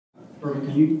Urban,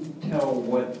 can you tell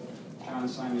what John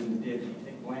Simon did? Did he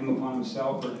take blame upon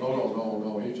himself? Or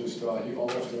No. He just, he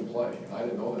almost didn't play. I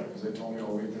didn't know that because they told me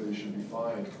all week that he should be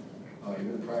fine. He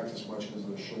didn't practice much because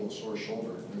of the sore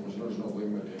shoulder. There was no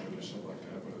ligament damage or something like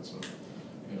that, but it's a,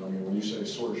 I mean, when you say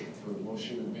sore, for most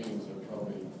human beings, they're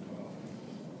probably,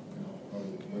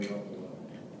 probably laid up in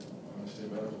the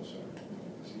state medical center.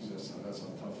 Because that's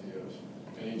how tough he is.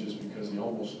 And he just, because he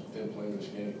almost didn't play this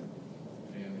game,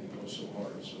 and he goes so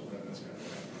hard, so that's kind of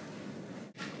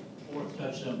bad. Fourth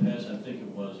touchdown pass, I think it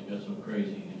was, it got so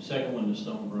crazy. And second one, the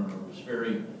stone burner, was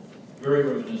very, very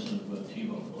reminiscent of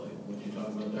Tebow-like. Would you talk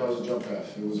about that? That was a jump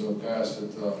pass. It was a pass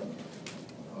that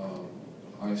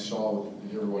I saw,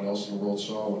 everyone else in the world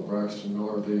saw, when Braxton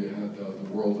Miller, they had the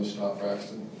world to stop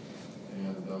Braxton.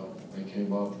 And they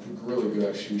came up, really good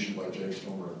execution by Jake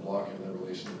Stoner, blocking and then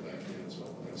releasing the back end.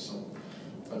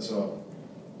 So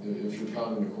if you're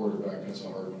pounding the quarterback, that's a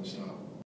hard one to stop.